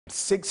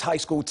6 high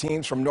school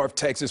teams from North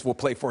Texas will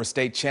play for a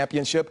state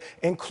championship,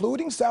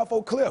 including South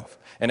Oak Cliff.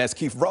 And as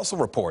Keith Russell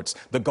reports,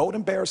 the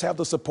Golden Bears have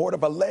the support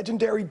of a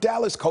legendary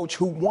Dallas coach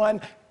who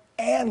won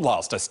and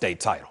lost a state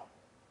title.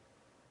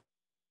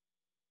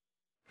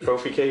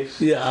 Trophy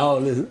case? Yeah, all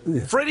this.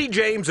 Yeah. Freddie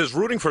James is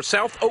rooting for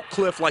South Oak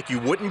Cliff like you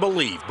wouldn't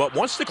believe, but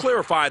wants to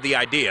clarify the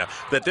idea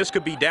that this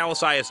could be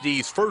Dallas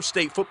ISD's first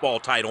state football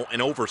title in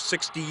over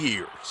 60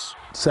 years.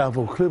 South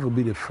Oak Cliff will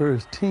be the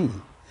first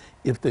team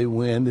if they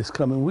win this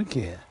coming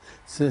weekend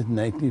since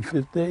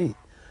 1958.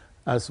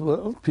 I said,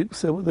 well, people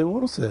say what they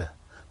want to say,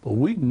 but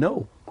we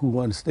know who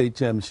won the state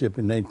championship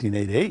in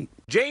 1988.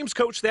 James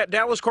coached that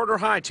Dallas Carter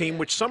High team,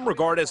 which some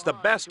regard as the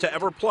best to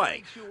ever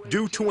play.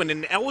 Due to an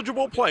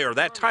ineligible player,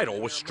 that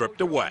title was stripped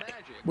away.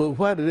 Well,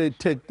 why did they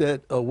take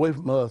that away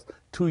from us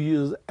 2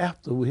 years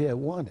after we had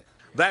won it?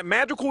 That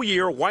magical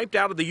year wiped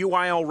out of the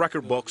UIL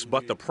record books,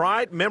 but the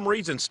pride,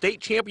 memories, and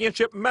state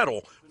championship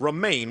medal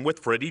remain with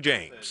Freddie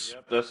James.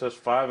 That says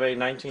 5A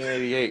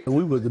 1988.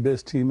 We were the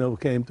best team ever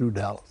came through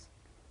Dallas.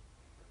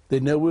 They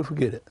never will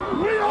forget it.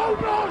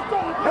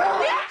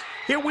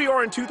 Here we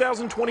are in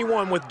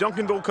 2021 with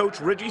Duncanville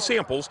coach Reggie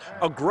Samples,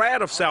 a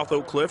grad of South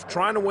Oak Cliff,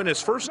 trying to win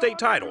his first state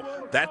title.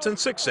 That's in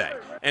 6A.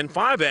 And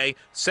 5A,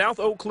 South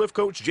Oak Cliff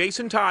coach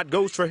Jason Todd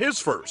goes for his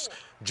first.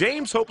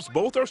 James hopes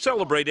both are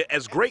celebrated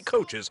as great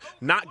coaches,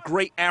 not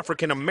great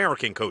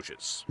African-American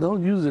coaches.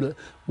 Don't use the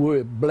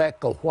word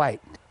black or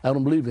white. I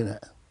don't believe in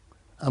that.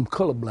 I'm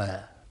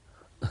colorblind.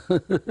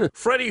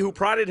 Freddie, who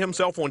prided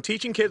himself on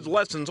teaching kids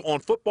lessons on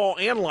football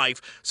and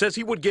life, says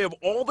he would give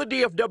all the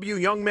DFW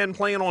young men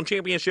playing on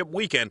championship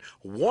weekend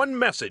one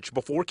message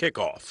before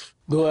kickoff.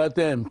 Go out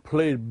there and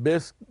play the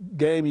best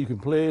game you can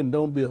play, and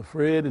don't be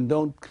afraid, and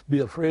don't be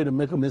afraid to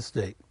make a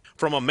mistake.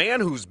 From a man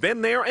who's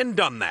been there and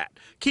done that,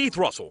 Keith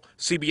Russell,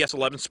 CBS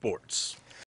 11 Sports.